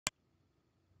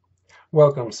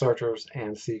Welcome, searchers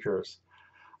and seekers.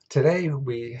 Today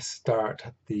we start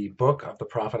the book of the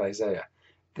prophet Isaiah.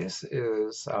 This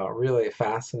is really a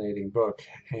fascinating book,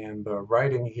 and the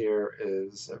writing here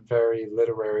is very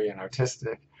literary and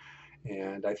artistic,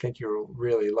 and I think you'll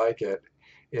really like it.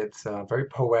 It's very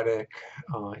poetic.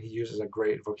 He uses a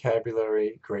great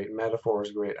vocabulary, great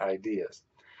metaphors, great ideas.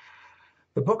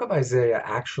 The book of Isaiah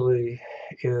actually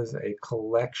is a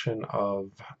collection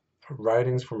of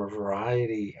writings from a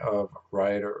variety of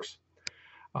writers.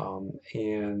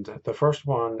 And the first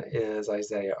one is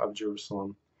Isaiah of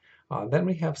Jerusalem. Then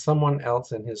we have someone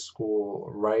else in his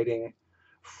school writing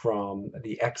from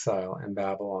the exile in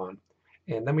Babylon.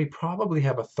 And then we probably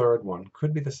have a third one,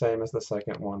 could be the same as the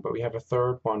second one, but we have a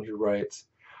third one who writes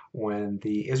when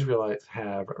the Israelites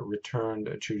have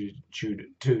returned to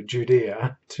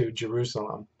Judea, to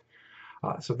Jerusalem.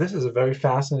 So this is a very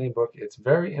fascinating book. It's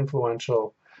very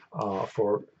influential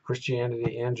for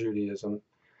Christianity and Judaism.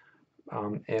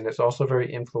 And it's also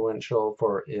very influential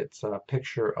for its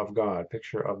picture of God,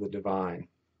 picture of the divine.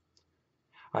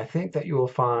 I think that you will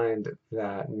find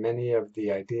that many of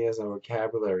the ideas and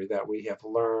vocabulary that we have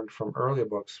learned from earlier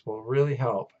books will really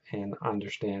help in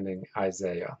understanding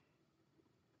Isaiah.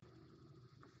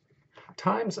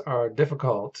 Times are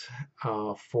difficult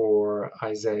for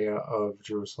Isaiah of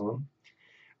Jerusalem.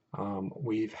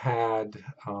 We've had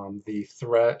the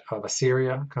threat of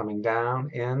Assyria coming down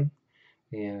in,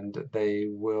 and they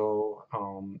will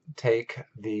take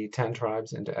the 10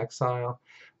 tribes into exile.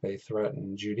 They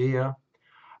threaten Judea.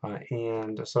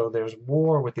 And so there's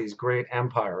war with these great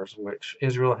empires, which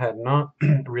Israel had not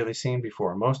really seen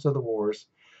before. Most of the wars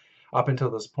up until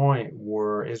this point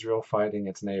were Israel fighting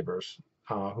its neighbors,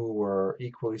 who were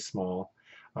equally small.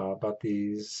 But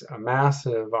these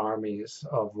massive armies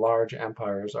of large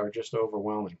empires are just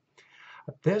overwhelming.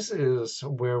 This is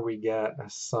where we get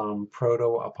some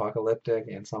proto-apocalyptic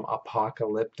and some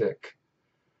apocalyptic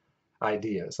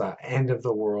ideas, end of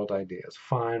the world ideas,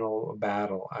 final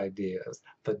battle ideas,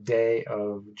 the day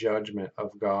of judgment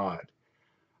of God.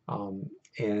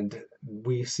 And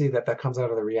we see that that comes out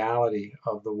of the reality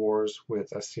of the wars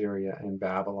with Assyria and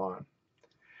Babylon.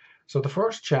 So the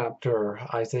first chapter,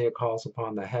 Isaiah calls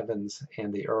upon the heavens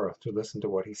and the earth to listen to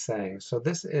what he's saying. So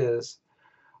this is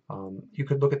you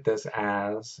could look at this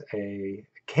as a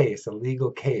case, a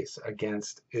legal case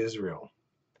against Israel.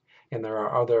 And there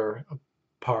are other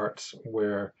parts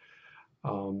where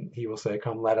he will say,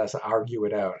 come, let us argue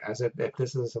it out, as if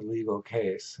this is a legal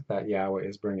case that Yahweh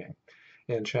is bringing.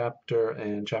 In chapter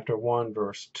 1,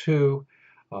 verse 2,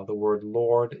 the word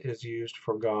Lord is used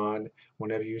for God.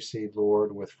 Whenever you see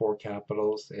Lord with 4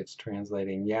 capitals, it's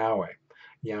translating Yahweh.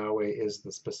 Yahweh is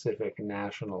the specific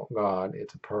national God.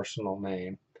 It's a personal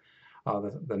name.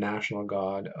 The national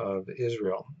God of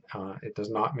Israel. It does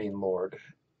not mean Lord.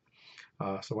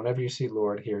 So whenever you see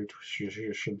Lord here,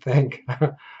 you should think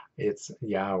it's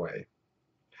Yahweh.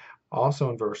 Also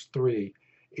in verse 3,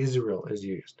 Israel is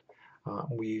used.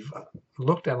 We've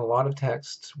looked at a lot of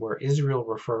texts where Israel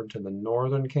referred to the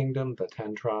northern kingdom, the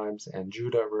 10 tribes, and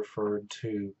Judah referred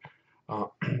to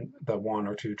the 1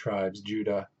 or 2 tribes,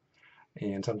 Judah,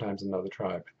 and sometimes another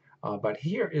tribe. But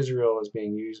here Israel is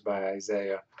being used by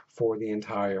Isaiah for the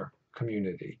entire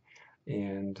community.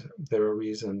 And there are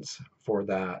reasons for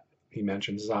that. He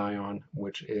mentions Zion,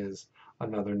 which is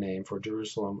another name for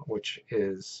Jerusalem, which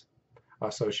is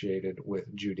associated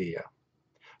with Judea.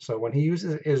 So when he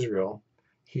uses Israel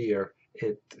here,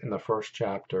 in the first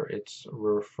chapter, it's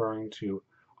referring to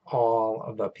all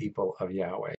of the people of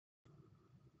Yahweh.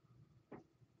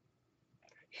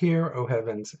 Hear, O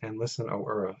heavens, and listen, O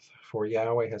earth, for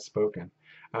Yahweh has spoken.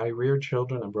 I reared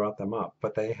children and brought them up,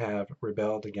 but they have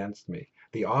rebelled against me.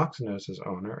 The ox knows his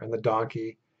owner, and the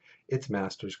donkey its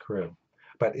master's crib.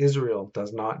 But Israel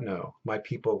does not know. My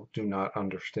people do not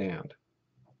understand.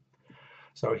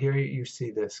 So here you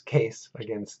see this case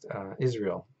against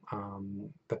Israel.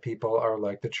 The people are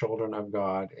like the children of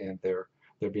God, and they're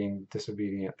being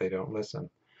disobedient. They don't listen.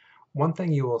 One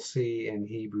thing you will see in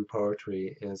Hebrew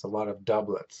poetry is a lot of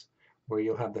doublets, where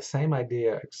you'll have the same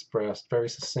idea expressed very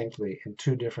succinctly in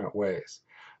 2 different ways.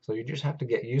 So you just have to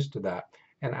get used to that.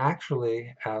 And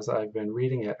actually, as I've been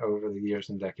reading it over the years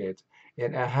and decades,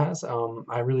 it has,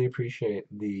 I really appreciate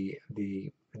the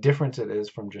difference it is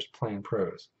from just plain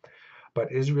prose.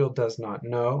 But Israel does not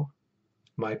know,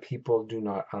 my people do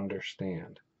not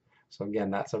understand. So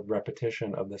again, that's a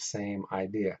repetition of the same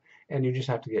idea. And you just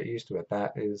have to get used to it.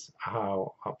 That is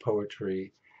how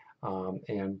poetry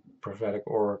and prophetic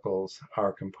oracles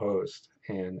are composed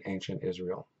in ancient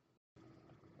Israel.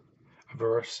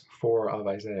 Verse 4 of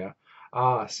Isaiah.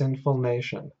 Ah, sinful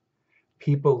nation,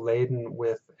 people laden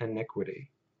with iniquity.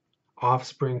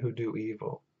 offspring who do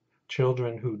evil,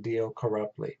 children who deal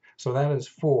corruptly. So that is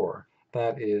four.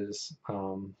 That is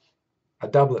a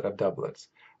doublet of doublets.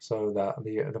 So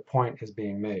the point is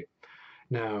being made.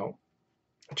 Now,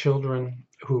 children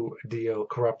who deal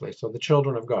corruptly. So the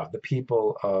children of God, the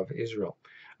people of Israel.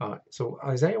 So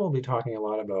Isaiah will be talking a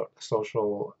lot about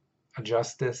social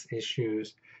justice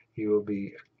issues. He will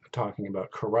be talking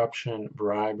about corruption,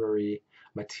 bribery,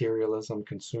 materialism,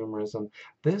 consumerism.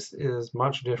 This is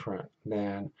much different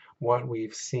than what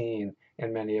we've seen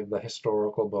in many of the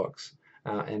historical books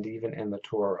and even in the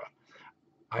Torah.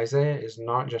 Isaiah is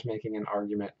not just making an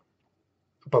argument,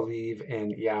 believe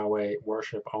in Yahweh,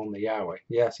 worship only Yahweh.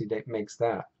 Yes, he makes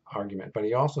that argument, but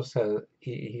he also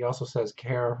says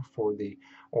care for the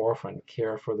orphan,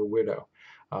 care for the widow.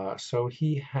 So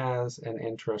he has an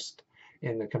interest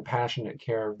in the compassionate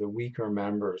care of the weaker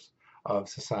members of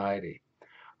society.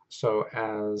 So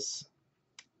as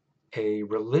a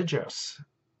religious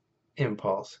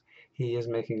impulse, he is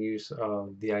making use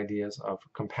of the ideas of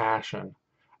compassion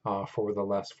for the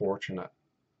less fortunate.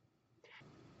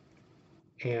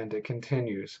 And it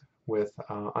continues with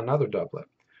another doublet,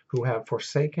 who have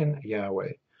forsaken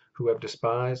Yahweh, who have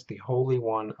despised the Holy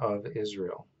One of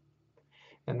Israel.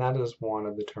 And that is one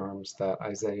of the terms that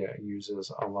Isaiah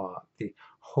uses a lot, the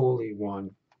Holy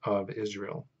One of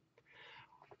Israel.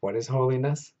 What is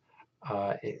holiness?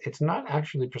 It's not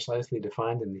actually precisely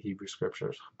defined in the Hebrew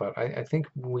Scriptures, but I think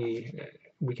we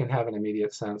can have an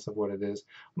immediate sense of what it is.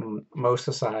 Most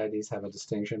societies have a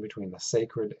distinction between the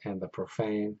sacred and the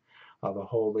profane, the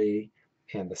holy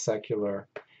and the secular,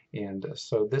 and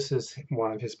so this is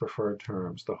one of his preferred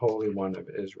terms, the Holy One of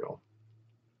Israel.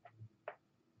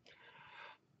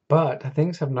 But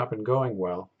things have not been going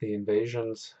well. The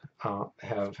invasions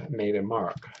have made a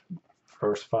mark.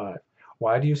 Verse 5.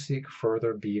 Why do you seek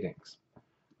further beatings?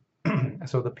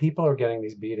 So the people are getting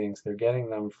these beatings, they're getting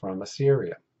them from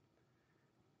Assyria.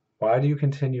 Why do you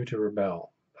continue to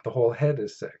rebel? The whole head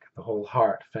is sick, the whole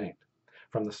heart faint.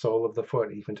 From the sole of the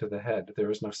foot even to the head,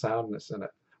 there is no soundness in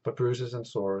it, but bruises and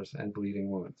sores and bleeding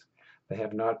wounds. They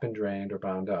have not been drained or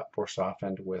bound up or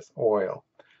softened with oil.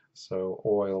 So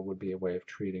oil would be a way of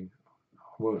treating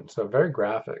wounds. So very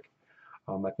graphic.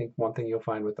 I think one thing you'll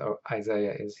find with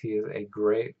Isaiah is he is a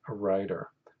great writer.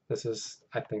 This is,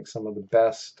 I think, some of the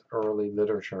best early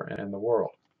literature in the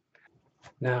world.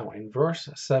 Now, in verse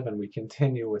 7, we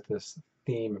continue with this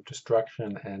theme of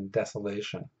destruction and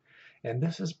desolation. And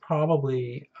this is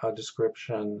probably a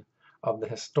description of the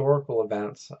historical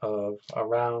events of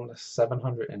around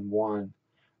 701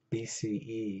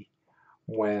 BCE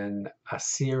when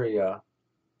Assyria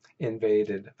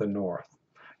invaded the north.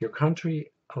 Your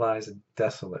country lies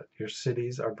desolate, your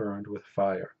cities are burned with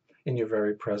fire. In your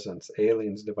very presence,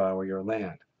 aliens devour your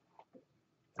land.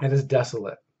 It is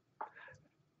desolate,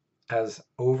 as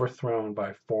overthrown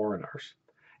by foreigners.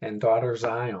 And daughter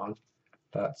Zion,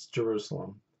 that's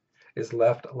Jerusalem, is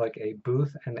left like a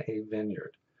booth in a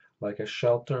vineyard, like a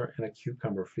shelter in a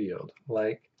cucumber field,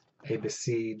 like a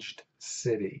besieged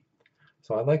city.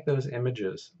 So I like those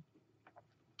images.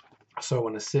 So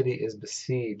when a city is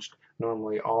besieged,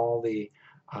 normally all the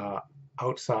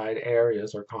outside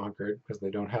areas are conquered because they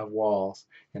don't have walls,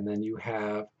 and then you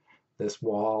have this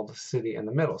walled city in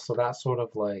the middle. So that's sort of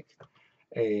like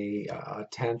a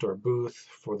tent or booth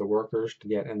for the workers to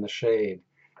get in the shade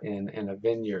in a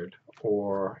vineyard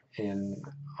or in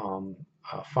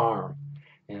a farm.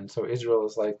 And so Israel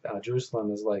is like,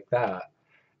 Jerusalem is like that.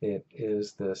 It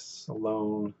is this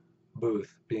lone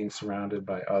booth being surrounded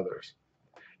by others.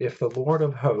 If the Lord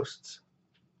of hosts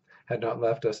had not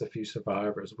left us a few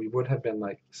survivors, we would have been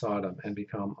like Sodom and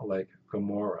become like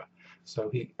Gomorrah. So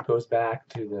he goes back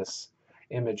to this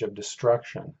image of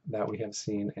destruction that we have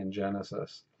seen in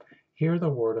Genesis. Hear the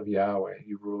word of Yahweh,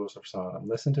 you rulers of Sodom.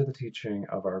 Listen to the teaching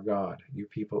of our God, you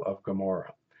people of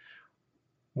Gomorrah.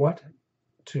 What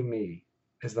to me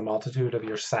is the multitude of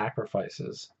your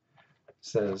sacrifices,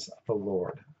 says the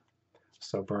Lord.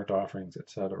 So burnt offerings,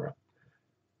 etc.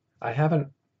 I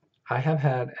have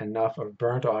had enough of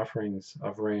burnt offerings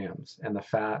of rams and the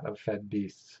fat of fed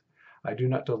beasts. I do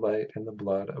not delight in the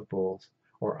blood of bulls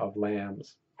or of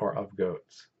lambs or of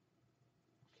goats.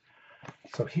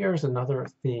 So here's another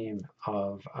theme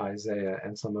of Isaiah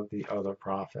and some of the other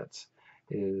prophets,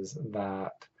 is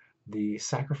that the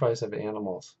sacrifice of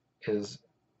animals is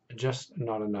just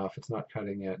not enough. It's not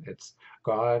cutting it. It's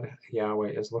God, Yahweh,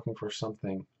 is looking for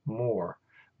something more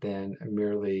than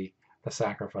merely the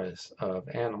sacrifice of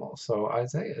animals. So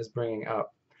Isaiah is bringing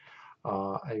up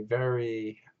a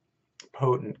very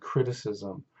potent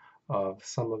criticism of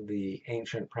some of the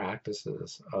ancient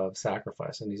practices of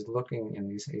sacrifice, and he's looking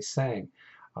and he's saying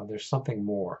there's something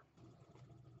more.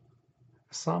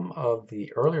 some of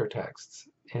the earlier texts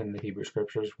in the Hebrew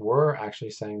scriptures were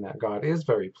actually saying that God is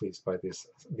very pleased by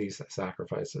these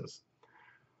sacrifices.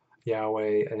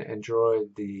 Yahweh enjoyed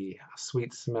the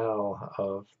sweet smell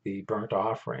of the burnt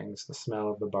offerings, the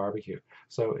smell of the barbecue.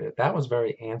 So that was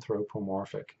very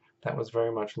anthropomorphic. That was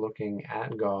very much looking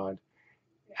at God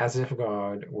as if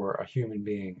God were a human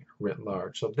being writ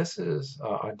large. So this is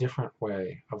a different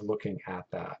way of looking at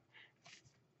that.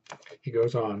 He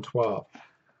goes on, 12.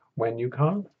 When you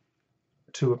come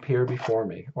to appear before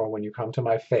me, or when you come to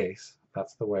my face,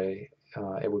 that's the way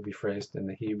it would be phrased in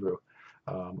the Hebrew.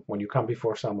 When you come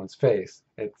before someone's face,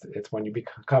 it's when you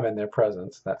come in their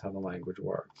presence. That's how the language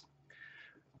works.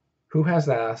 Who has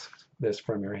asked this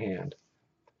from your hand?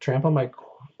 Trample my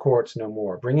courts no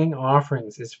more. Bringing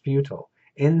offerings is futile.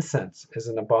 Incense is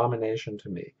an abomination to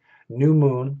me. New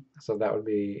moon, so that would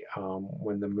be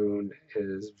when the moon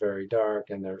is very dark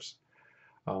and there's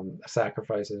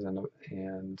sacrifices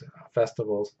and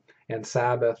festivals, and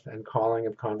Sabbath and calling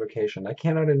of convocation. I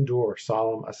cannot endure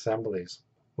solemn assemblies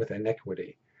with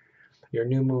iniquity. Your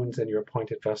new moons and your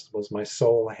appointed festivals my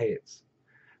soul hates.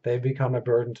 They have become a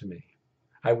burden to me.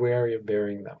 I weary of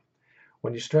bearing them.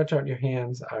 When you stretch out your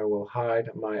hands, I will hide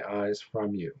my eyes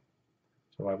from you.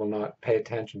 So I will not pay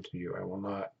attention to you. I will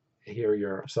not hear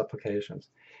your supplications.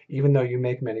 Even though you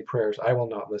make many prayers, I will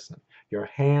not listen. Your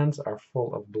hands are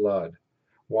full of blood.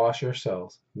 Wash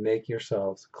yourselves, make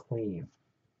yourselves clean.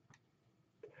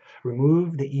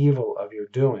 Remove the evil of your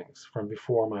doings from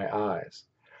before my eyes.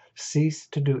 Cease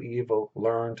to do evil,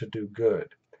 learn to do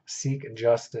good. Seek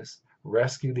justice,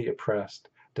 rescue the oppressed,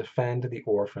 defend the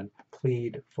orphan,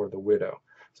 plead for the widow.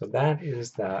 So that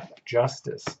is that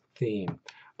justice theme,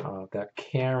 that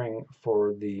caring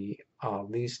for the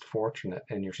least fortunate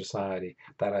in your society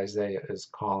that Isaiah is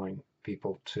calling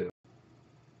people to.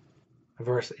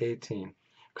 Verse 18.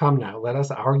 Come now, let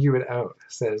us argue it out,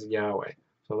 says Yahweh.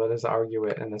 So let us argue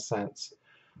it in the sense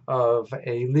of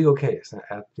a legal case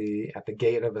at the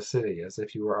gate of a city, as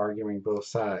if you were arguing both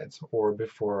sides, or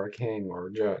before a king or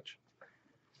a judge.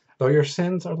 Though your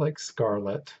sins are like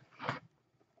scarlet,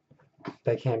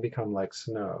 they can become like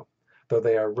snow. Though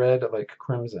they are red like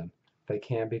crimson, they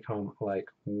can become like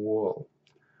wool.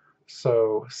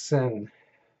 So sin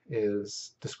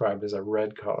is described as a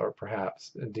red color,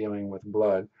 perhaps dealing with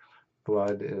blood.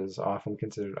 Blood is often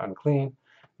considered unclean,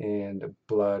 and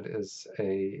blood is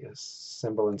a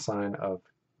symbol and sign of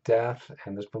death,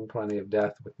 and there's been plenty of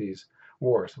death with these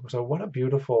wars. So what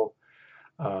beautiful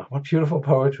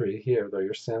poetry here. Though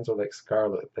your sins are like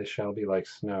scarlet, they shall be like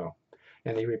snow.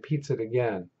 And he repeats it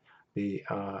again, the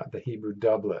Hebrew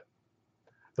doublet.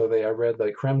 Though they are red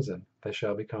like crimson, they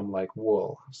shall become like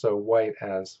wool, so white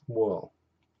as wool.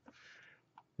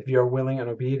 If you are willing and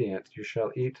obedient, you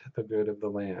shall eat the good of the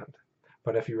land.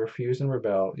 But if you refuse and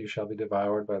rebel, you shall be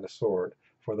devoured by the sword,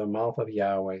 for the mouth of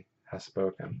Yahweh has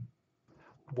spoken.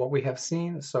 What we have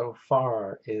seen so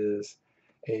far is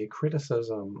a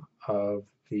criticism of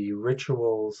the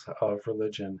rituals of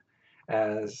religion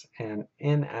as an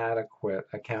inadequate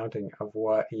accounting of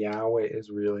what Yahweh is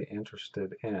really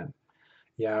interested in.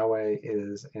 Yahweh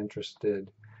is interested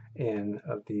in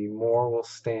the moral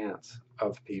stance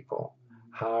of people,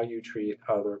 how you treat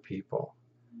other people,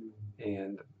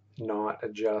 and not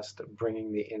just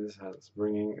bringing the incense,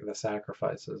 bringing the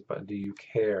sacrifices, but do you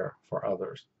care for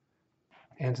others?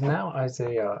 And now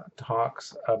Isaiah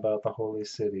talks about the holy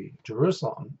city,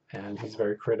 Jerusalem, and he's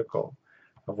very critical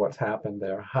of what's happened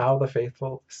there, how the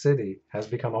faithful city has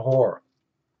become a whore.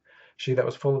 She that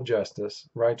was full of justice,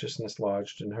 righteousness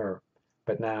lodged in her,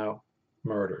 but now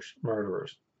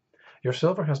murderers. Your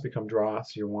silver has become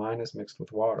dross, your wine is mixed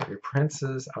with water, your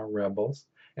princes are rebels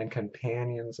and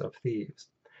companions of thieves.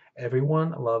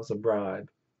 Everyone loves a bribe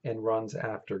and runs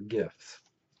after gifts.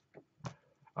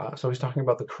 So he's talking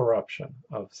about the corruption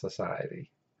of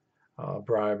society,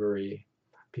 bribery,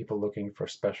 people looking for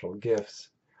special gifts.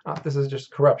 This is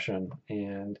just corruption,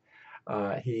 and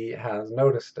he has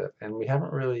noticed it. And we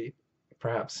haven't really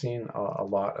perhaps seen a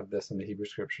lot of this in the Hebrew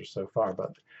scriptures so far,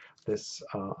 but this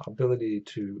ability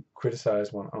to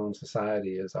criticize one's own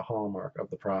society is a hallmark of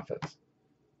the prophets.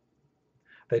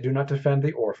 They do not defend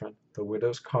the orphan. The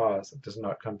widow's cause does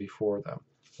not come before them.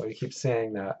 So he keeps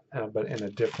saying that, but in a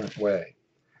different way.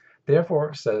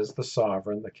 Therefore, says the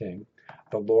sovereign, the king,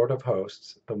 the Lord of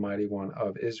hosts, the mighty one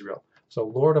of Israel. So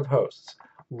Lord of hosts,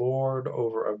 Lord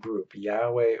over a group,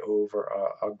 Yahweh over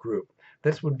a group.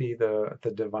 This would be the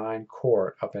divine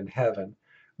court up in heaven,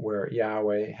 where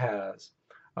Yahweh has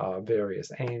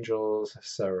various angels,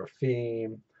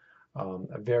 seraphim,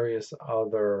 various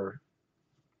other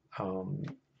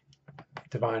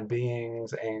divine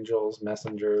beings, angels,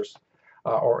 messengers,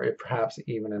 or perhaps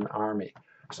even an army.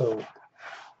 So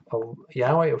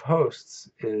Yahweh of hosts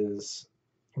is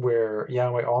where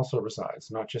Yahweh also resides,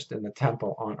 not just in the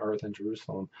temple on earth in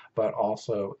Jerusalem, but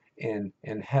also in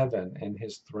heaven, in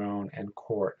his throne and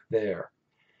court there.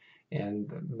 And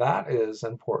that is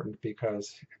important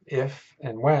because if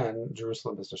and when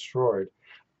Jerusalem is destroyed,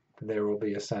 there will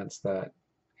be a sense that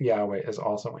Yahweh is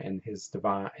also in his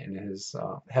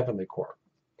heavenly court.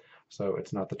 So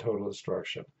it's not the total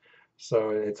destruction.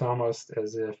 So it's almost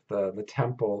as if the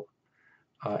temple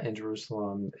in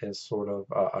Jerusalem is sort of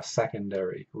a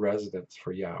secondary residence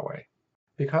for Yahweh.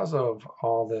 Because of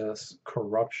all this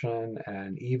corruption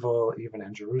and evil, even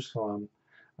in Jerusalem,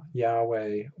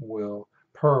 Yahweh will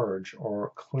purge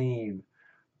or clean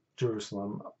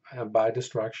Jerusalem by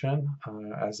destruction,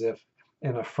 as if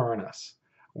in a furnace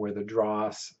where the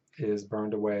dross is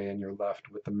burned away and you're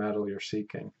left with the metal you're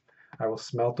seeking. I will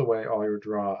smelt away all your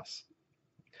dross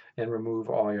and remove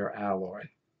all your alloy.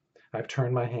 I've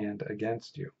turned my hand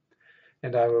against you,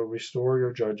 and I will restore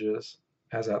your judges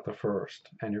as at the first,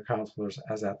 and your counselors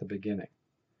as at the beginning.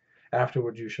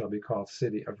 Afterward you shall be called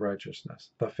city of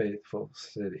righteousness, the faithful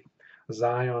city.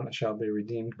 Zion shall be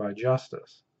redeemed by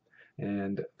justice,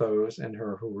 and those in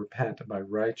her who repent by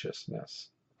righteousness.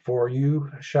 For you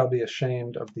shall be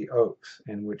ashamed of the oaks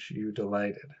in which you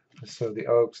delighted. So the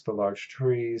oaks, the large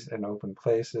trees and open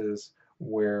places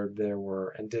where there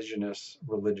were indigenous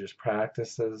religious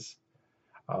practices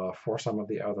for some of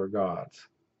the other gods.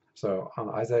 So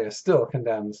Isaiah still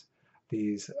condemns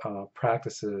these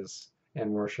practices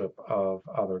and worship of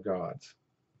other gods.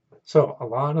 So a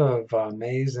lot of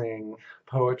amazing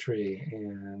poetry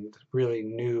and really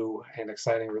new and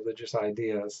exciting religious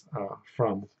ideas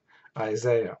from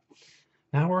Isaiah.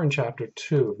 Now we're in chapter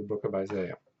 2 of the book of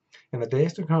Isaiah. In the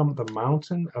days to come, the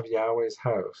mountain of Yahweh's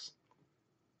house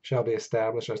shall be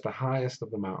established as the highest of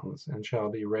the mountains, and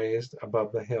shall be raised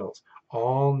above the hills.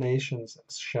 All nations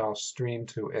shall stream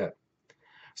to it.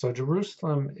 So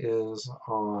Jerusalem is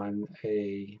on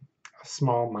a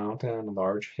small mountain, a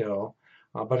large hill,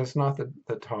 but it's not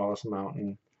the tallest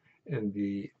mountain in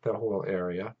the whole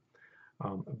area.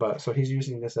 But so he's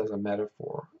using this as a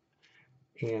metaphor.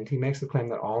 And he makes the claim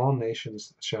that all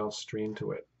nations shall stream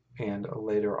to it. And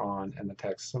later on in the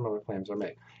text, similar claims are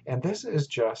made. And this is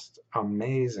just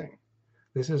amazing.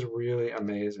 This is really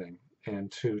amazing in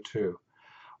 2:2.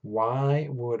 Why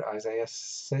would Isaiah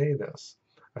say this?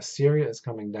 Assyria is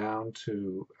coming down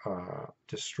to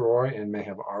destroy and may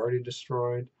have already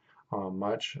destroyed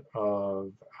much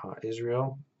of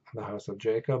Israel, the house of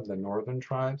Jacob, the northern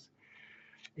tribes.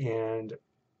 And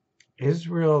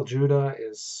Israel, Judah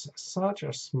is such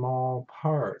a small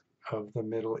part of the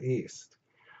Middle East.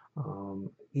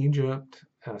 Egypt,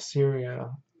 Syria,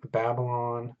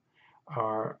 Babylon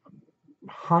are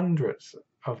hundreds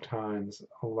of times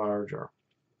larger.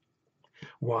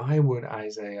 Why would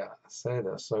Isaiah say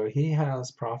this? So he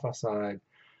has prophesied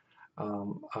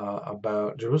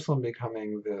about Jerusalem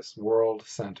becoming this world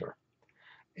center.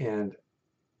 And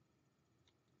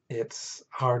it's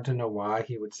hard to know why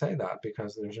he would say that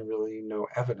because there's really no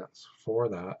evidence for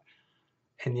that.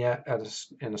 And yet,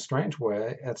 in a strange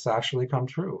way, it's actually come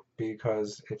true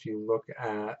because if you look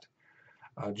at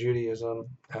Judaism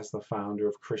as the founder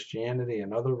of Christianity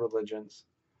and other religions,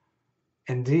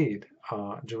 indeed,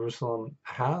 Jerusalem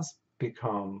has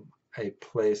become a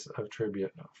place of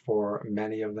tribute for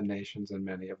many of the nations and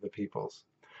many of the peoples.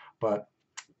 But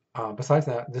besides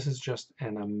that, this is just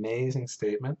an amazing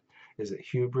statement. Is it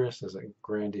hubris? Is it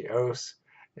grandiose?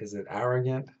 Is it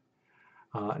arrogant?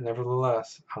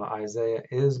 Nevertheless, Isaiah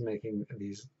is making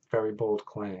these very bold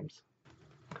claims.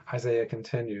 Isaiah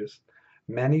continues,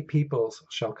 many peoples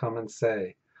shall come and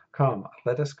say, come,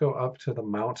 let us go up to the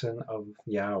mountain of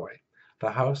Yahweh, the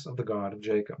house of the God of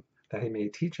Jacob, that he may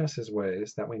teach us his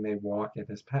ways, that we may walk in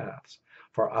his paths.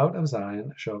 For out of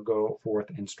Zion shall go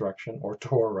forth instruction, or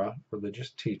Torah,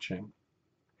 religious teaching,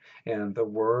 and the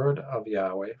word of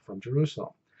Yahweh from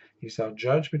Jerusalem. He shall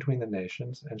judge between the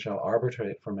nations, and shall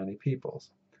arbitrate for many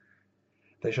peoples.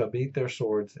 They shall beat their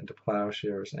swords into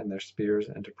plowshares, and their spears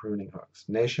into pruning hooks.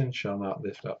 Nation shall not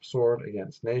lift up sword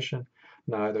against nation,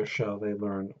 neither shall they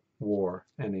learn war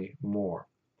any more.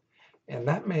 And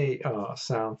that may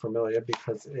sound familiar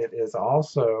because it is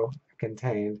also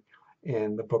contained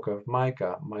in the book of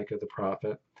Micah, Micah the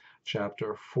prophet,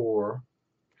 chapter 4,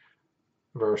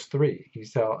 verse 3.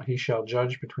 He shall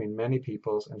judge between many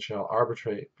peoples and shall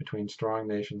arbitrate between strong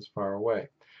nations far away.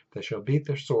 They shall beat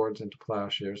their swords into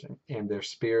plowshares and their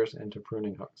spears into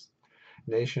pruning hooks.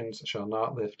 Nations shall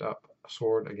not lift up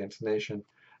sword against nation,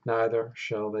 neither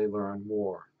shall they learn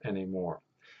war any more.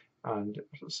 And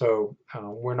so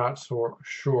we're not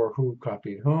sure who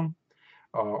copied whom,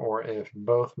 or if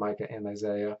both Micah and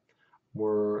Isaiah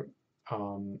were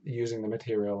using the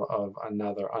material of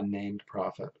another unnamed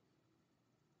prophet.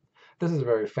 This is a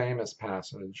very famous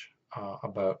passage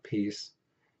about peace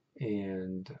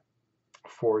and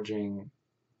forging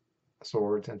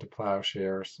swords into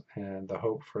plowshares and the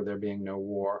hope for there being no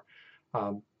war.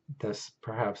 Um, this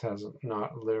perhaps has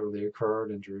not literally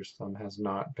occurred in Jerusalem, has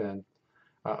not been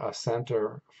a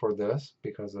center for this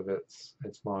because of its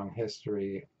long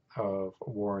history of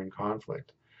war and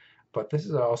conflict. But this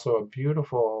is also a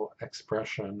beautiful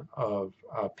expression of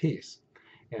peace,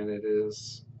 and it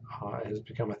has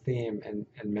become a theme in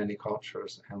many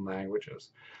cultures and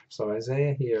languages. So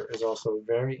Isaiah here is also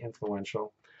very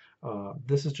influential.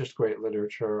 This is just great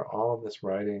literature. All of this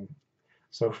writing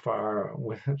so far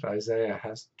with Isaiah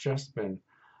has just been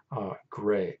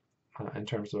great in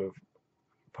terms of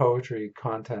poetry,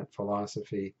 content,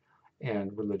 philosophy,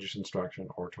 and religious instruction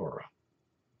or Torah.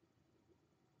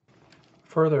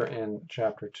 Further in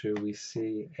chapter 2, we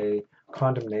see a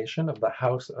condemnation of the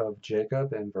house of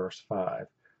Jacob in verse 5,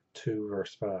 2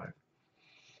 verse 5.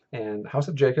 And house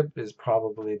of Jacob is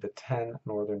probably the 10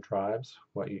 northern tribes,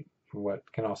 what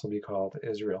can also be called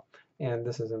Israel. And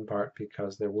this is in part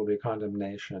because there will be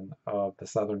condemnation of the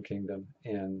southern kingdom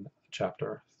in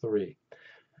chapter 3.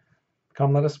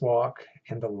 Come, let us walk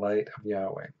in the light of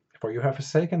Yahweh, for you have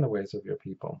forsaken the ways of your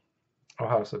people, O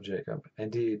house of Jacob.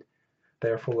 Indeed, they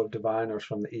are full of diviners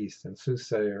from the east, and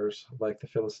soothsayers like the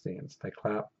Philistines.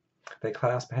 They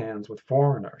clasp hands with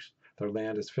foreigners. Their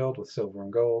land is filled with silver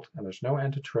and gold, and there's no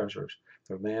end to treasures.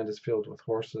 Their land is filled with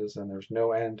horses, and there's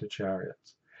no end to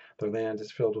chariots. Their land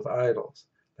is filled with idols.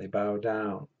 They bow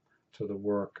down to the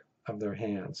work of their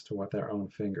hands, to what their own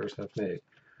fingers have made.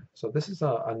 So this is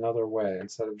another way.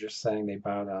 Instead of just saying they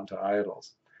bow down to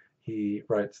idols, he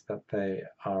writes that they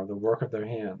are the work of their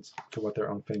hands, to what their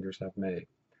own fingers have made.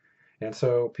 And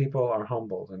so people are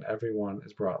humbled and everyone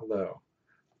is brought low.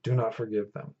 Do not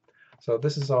forgive them. So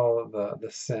this is all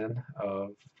the sin of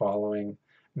following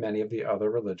many of the other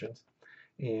religions.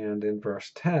 And in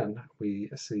verse 10,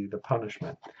 we see the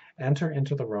punishment. Enter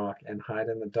into the rock and hide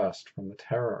in the dust from the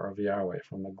terror of Yahweh,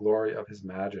 from the glory of his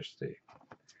majesty.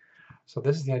 So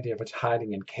this is the idea of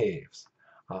hiding in caves,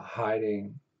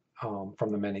 hiding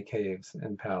from the many caves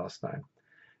in Palestine.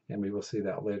 And we will see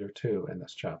that later too in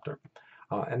this chapter.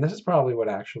 And this is probably what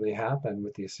actually happened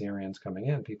with the Assyrians coming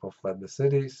in. People fled the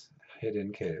cities, hid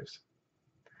in caves.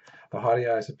 The haughty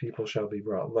eyes of people shall be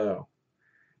brought low,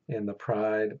 and the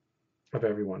pride of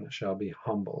everyone shall be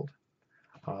humbled.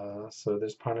 So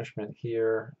there's punishment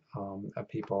here.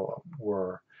 People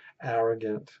were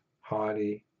arrogant,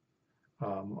 haughty,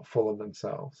 full of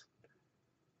themselves.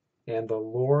 And the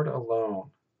Lord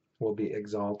alone will be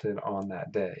exalted on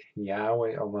that day,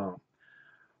 Yahweh alone.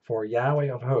 For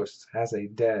Yahweh of hosts has a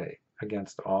day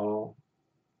against all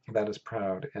that is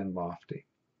proud and lofty,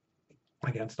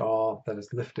 against all that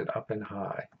is lifted up and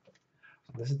high.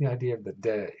 So this is the idea of the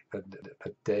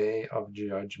day of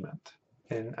judgment.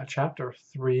 In chapter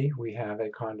 3, we have a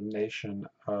condemnation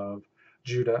of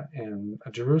Judah and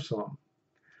Jerusalem.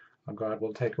 God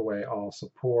will take away all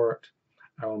support.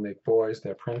 I will make boys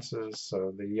their princes,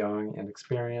 so the young and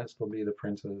experienced will be the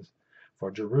princes. For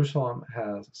Jerusalem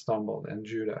has stumbled and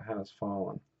Judah has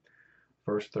fallen.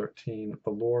 Verse 13,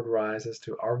 the Lord rises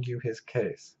to argue his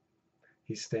case.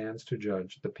 He stands to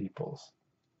judge the peoples.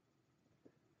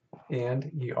 And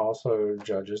he also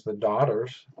judges the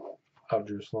daughters of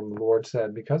Jerusalem. The Lord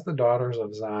said, because the daughters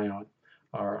of Zion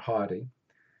are haughty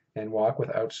and walk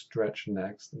with outstretched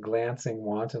necks, glancing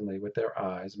wantonly with their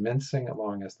eyes, mincing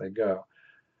along as they go,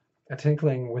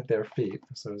 tinkling with their feet,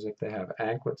 so as if they have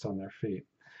anklets on their feet,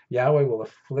 Yahweh will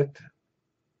afflict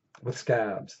with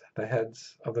scabs the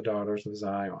heads of the daughters of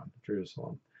Zion,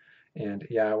 Jerusalem, and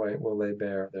Yahweh will lay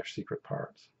bare their secret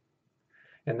parts.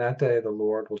 In that day the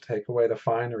Lord will take away the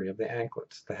finery of the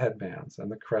anklets, the headbands,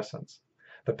 and the crescents,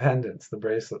 the pendants, the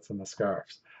bracelets, and the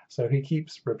scarves. So he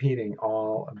keeps repeating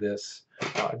all of this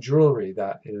jewelry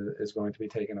that is going to be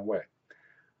taken away.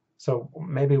 So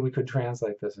maybe we could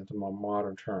translate this into more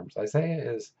modern terms.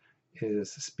 Isaiah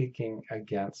is speaking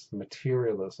against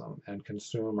materialism and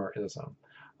consumerism,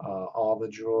 all the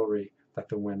jewelry that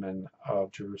the women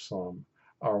of Jerusalem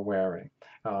are wearing,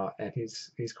 and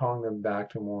he's calling them back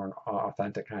to a more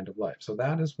authentic kind of life. So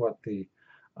that is what the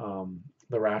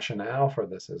rationale for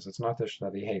this is. It's not just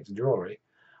that he hates jewelry,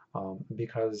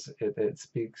 because it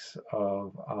speaks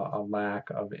of a lack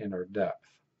of inner depth.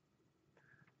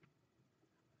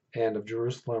 And of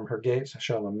Jerusalem, her gates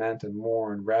shall lament and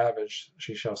mourn, ravaged,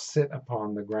 she shall sit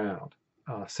upon the ground.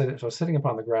 sitting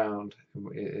upon the ground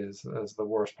is the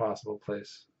worst possible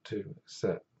place to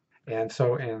sit. And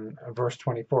so in verse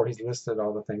 24, he's listed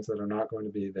all the things that are not going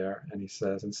to be there. And he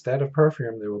says, instead of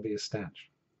perfume, there will be a stench.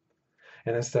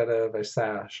 And instead of a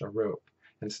sash, a rope.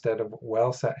 Instead of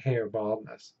well-set hair,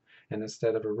 baldness. And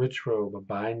instead of a rich robe, a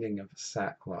binding of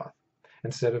sackcloth.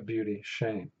 Instead of beauty,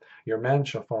 shame. Your men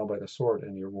shall fall by the sword,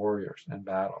 and your warriors in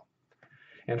battle.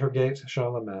 And her gates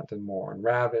shall lament and mourn.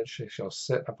 Ravaged, she shall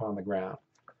sit upon the ground.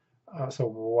 So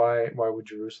why would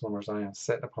Jerusalem or Zion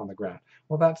sit upon the ground?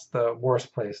 Well, that's the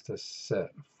worst place to sit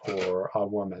for a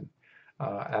woman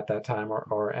at that time,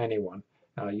 or anyone.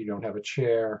 You don't have a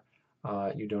chair,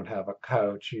 you don't have a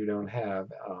couch, you don't have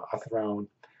a throne.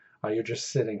 You're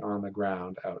just sitting on the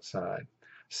ground outside.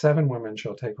 7 women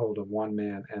shall take hold of one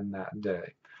man in that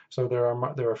day. So there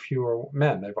are fewer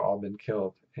men. They've all been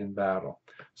killed in battle.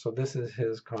 So this is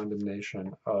his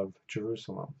condemnation of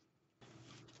Jerusalem.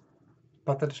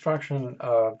 But the destruction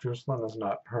of Jerusalem is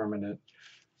not permanent.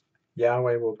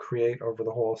 Yahweh will create over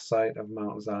the whole site of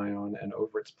Mount Zion and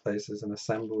over its places an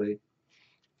assembly,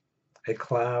 a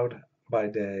cloud by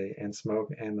day and smoke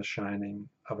and the shining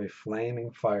of a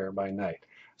flaming fire by night.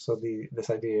 So this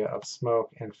idea of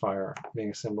smoke and fire being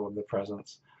a symbol of the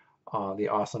presence, the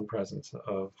awesome presence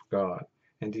of God.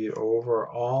 Indeed, over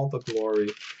all the glory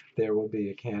there will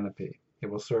be a canopy. It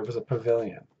will serve as a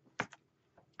pavilion.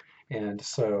 And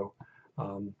so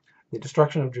the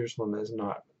destruction of Jerusalem is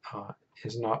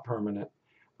not permanent.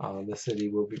 The city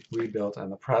will be rebuilt,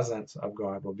 and the presence of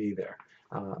God will be there.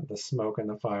 The smoke and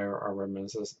the fire are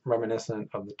reminiscent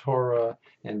of the Torah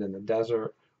and in the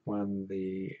desert when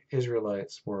the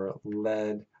Israelites were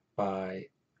led by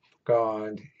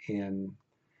God in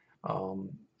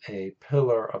a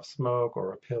pillar of smoke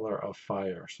or a pillar of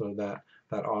fire. So that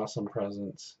awesome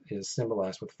presence is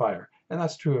symbolized with fire. And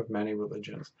that's true of many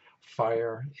religions.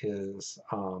 Fire is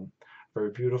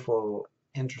very beautiful,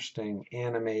 interesting,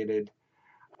 animated,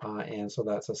 and so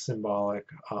that's symbolic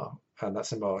of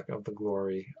the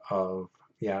glory of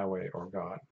Yahweh or God.